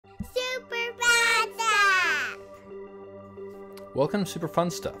Welcome to Super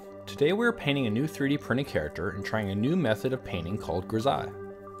Fun Stuff. Today we're painting a new 3D printed character and trying a new method of painting called Grisaille.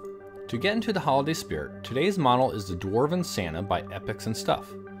 To get into the holiday spirit, today's model is the Dwarven Santa by Epics and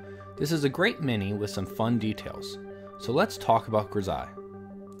Stuff. This is a great mini with some fun details. So let's talk about Grisaille.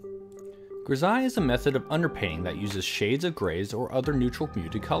 Grisaille is a method of underpainting that uses shades of grays or other neutral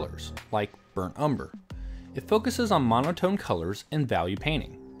muted colors, like burnt umber. It focuses on monotone colors and value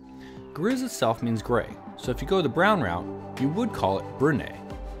painting. Gris itself means gray, so if you go the brown route, you would call it brunet.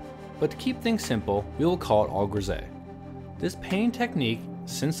 But to keep things simple, we will call it all Grisaille. This painting technique,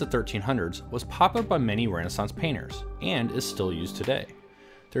 since the 1300s, was popular by many Renaissance painters, and is still used today.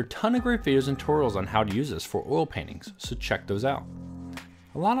 There are a ton of great videos and tutorials on how to use this for oil paintings, so check those out.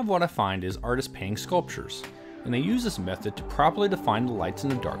 A lot of what I find is artists painting sculptures, and they use this method to properly define the lights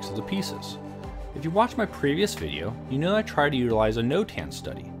and the darks of the pieces. If you watched my previous video, you know I try to utilize a no-tan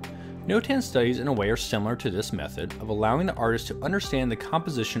study. No-tan studies in a way are similar to this method of allowing the artist to understand the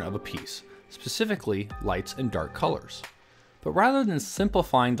composition of a piece, specifically lights and dark colors. But rather than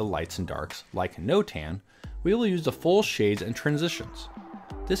simplifying the lights and darks, like no-tan, we will use the full shades and transitions.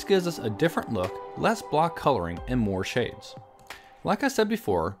 This gives us a different look, less block coloring, and more shades. Like I said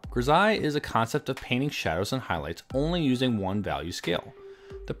before, Grisaille is a concept of painting shadows and highlights only using one value scale.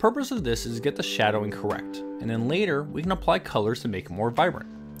 The purpose of this is to get the shadowing correct, and then later we can apply colors to make it more vibrant.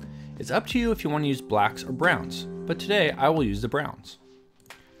 It's up to you if you want to use blacks or browns, but today I will use the browns.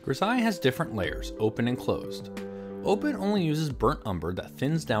 Grisaille has different layers, open and closed. Open only uses burnt umber that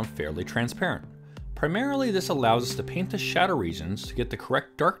thins down fairly transparent. Primarily this allows us to paint the shadow regions to get the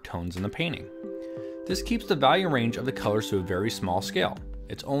correct dark tones in the painting. This keeps the value range of the colors to a very small scale.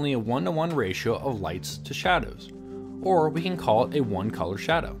 It's only a 1:1 ratio of lights to shadows, or we can call it a one color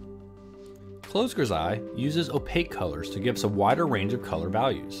shadow. Closed Grisaille uses opaque colors to give us a wider range of color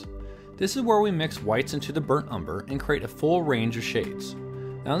values. This is where we mix whites into the burnt umber and create a full range of shades.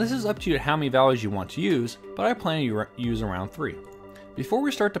 Now this is up to you how many values you want to use, but I plan to use around 3. Before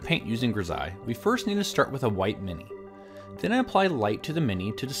we start to paint using Grisaille, we first need to start with a white mini. Then I apply light to the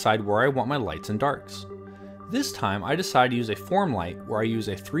mini to decide where I want my lights and darks. This time I decide to use a form light where I use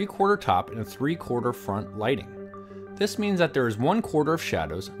a 3/4 top and a 3/4 front lighting. This means that there is 1/4 of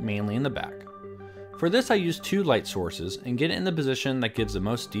shadows, mainly in the back. For this I use 2 light sources and get it in the position that gives the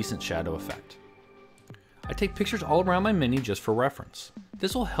most decent shadow effect. I take pictures all around my mini just for reference.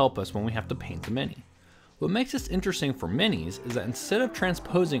 This will help us when we have to paint the mini. What makes this interesting for minis is that instead of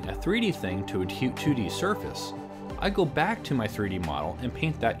transposing a 3D thing to a 2D surface, I go back to my 3D model and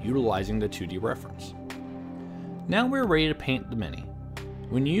paint that utilizing the 2D reference. Now we're ready to paint the mini.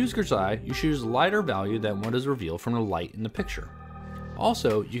 When you use Grisaille, you should use a lighter value than what is revealed from the light in the picture.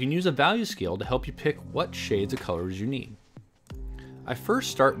 Also, you can use a value scale to help you pick what shades of colors you need. I first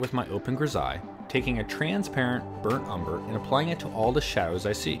start with my open Grisaille, taking a transparent burnt umber and applying it to all the shadows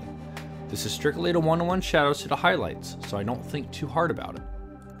I see. This is strictly the 1:1 shadows to the highlights, so I don't think too hard about it.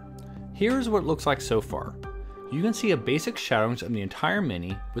 Here is what it looks like so far. You can see a basic shadowing of the entire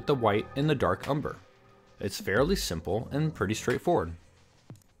mini with the white and the dark umber. It's fairly simple and pretty straightforward.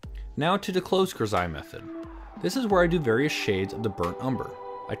 Now to the closed Grisaille method. This is where I do various shades of the burnt umber.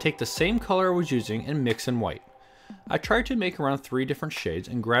 I take the same color I was using and mix in white. I try to make around 3 different shades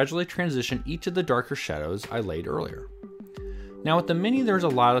and gradually transition each of the darker shadows I laid earlier. Now with the mini there's a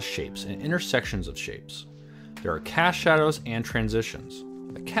lot of shapes and intersections of shapes. There are cast shadows and transitions.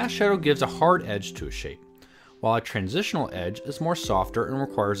 A cast shadow gives a hard edge to a shape, while a transitional edge is more softer and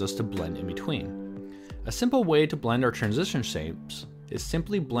requires us to blend in between. A simple way to blend our transition shapes is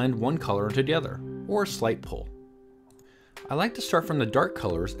simply blend one color into the other, or a slight pull. I like to start from the dark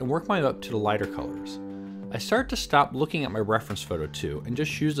colors and work my way up to the lighter colors. I start to stop looking at my reference photo too and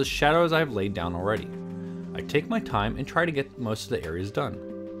just use the shadows I've laid down already. I take my time and try to get most of the areas done.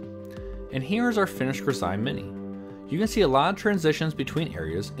 And here is our finished Grisaille mini. You can see a lot of transitions between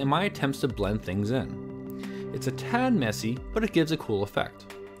areas in my attempts to blend things in. It's a tad messy, but it gives a cool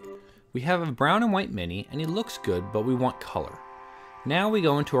effect. We have a brown and white mini and it looks good, but we want color. Now we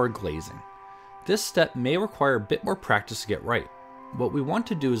go into our glazing. This step may require a bit more practice to get right. What we want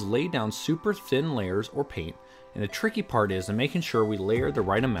to do is lay down super thin layers or paint, and the tricky part is in making sure we layer the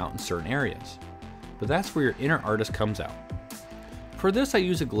right amount in certain areas. But that's where your inner artist comes out. For this I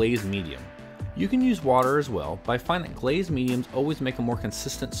use a glazed medium. You can use water as well, but I find that glazed mediums always make a more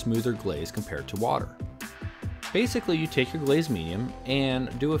consistent, smoother glaze compared to water. Basically you take your glazed medium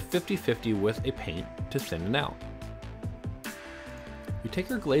and do a 50-50 with a paint to thin it out. We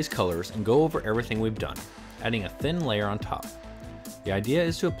take our glazed colors and go over everything we've done, adding a thin layer on top. The idea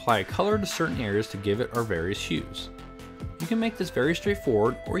is to apply a color to certain areas to give it our various hues. You can make this very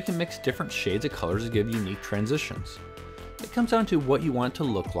straightforward, or you can mix different shades of colors to give unique transitions. It It comes down to what you want it to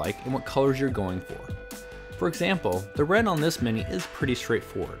look like and what colors you're going for. For example, the red on this mini is pretty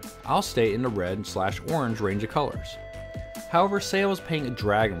straightforward. I'll stay in the red/orange range of colors. However, say I was painting a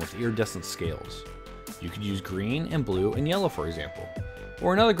dragon with iridescent scales. You could use green and blue and yellow, for example.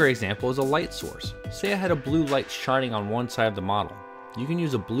 Or another great example is a light source. Say I had a blue light shining on one side of the model. You can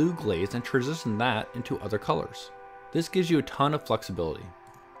use a blue glaze and transition that into other colors. This gives you a ton of flexibility.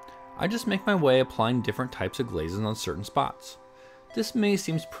 I just make my way applying different types of glazes on certain spots. This mini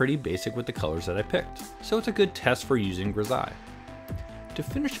seems pretty basic with the colors that I picked, so it's a good test for using Grisaille. To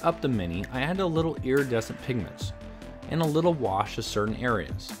finish up the mini, I added a little iridescent pigments, and a little wash to certain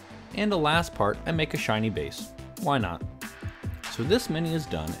areas. And the last part, I make a shiny base. Why not? So this mini is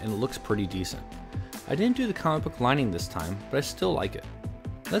done and it looks pretty decent. I didn't do the comic book lining this time, but I still like it.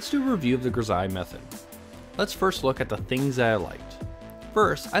 Let's do a review of the Grisaille method. Let's first look at the things that I liked.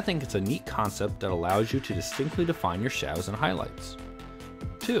 First, I think it's a neat concept that allows you to distinctly define your shadows and highlights.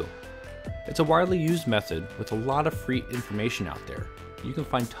 2. It's a widely used method with a lot of free information out there. You can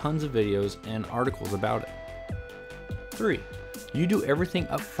find tons of videos and articles about it. 3. You do everything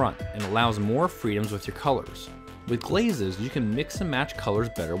up front and allows more freedoms with your colors. With glazes, you can mix and match colors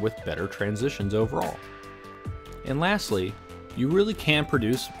better with better transitions overall. And lastly, you really can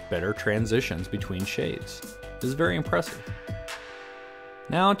produce better transitions between shades. This is very impressive.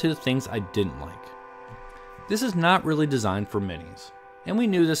 Now to the things I didn't like. This is not really designed for minis, and we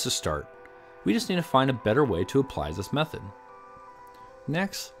knew this to start. We just need to find a better way to apply this method.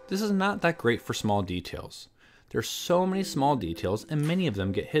 Next, this is not that great for small details. There's so many small details and many of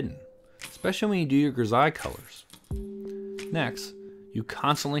them get hidden, especially when you do your Grisaille colors. Next, you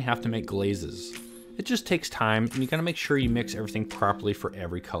constantly have to make glazes. It just takes time and you gotta make sure you mix everything properly for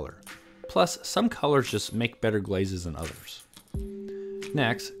every color. Plus, some colors just make better glazes than others.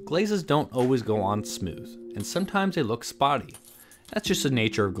 Next, glazes don't always go on smooth, and sometimes they look spotty. That's just the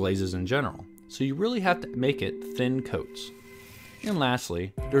nature of glazes in general, so you really have to make it thin coats. And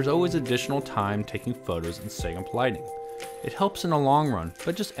lastly, there's always additional time taking photos and setting up lighting. It helps in the long run,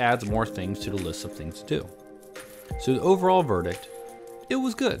 but just adds more things to the list of things to do. So the overall verdict, it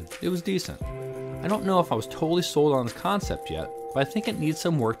was good, it was decent. I don't know if I was totally sold on this concept yet, but I think it needs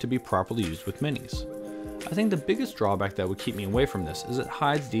some work to be properly used with minis. I think the biggest drawback that would keep me away from this is it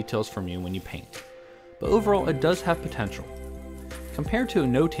hides details from you when you paint. But overall, it does have potential. Compared to a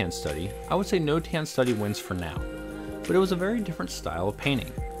no-tan study, I would say no-tan study wins for now, but it was a very different style of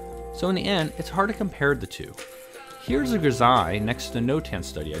painting. So in the end, it's hard to compare the two. Here's a Grisaille next to the no-tan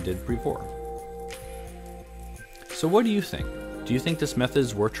study I did before. So what do you think? Do you think this method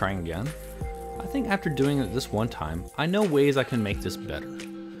is worth trying again? I think after doing it this one time, I know ways I can make this better.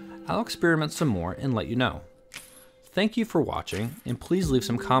 I'll experiment some more and let you know. Thank you for watching, and please leave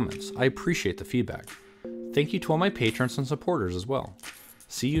some comments. I appreciate the feedback. Thank you to all my patrons and supporters as well.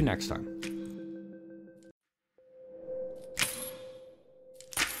 See you next time.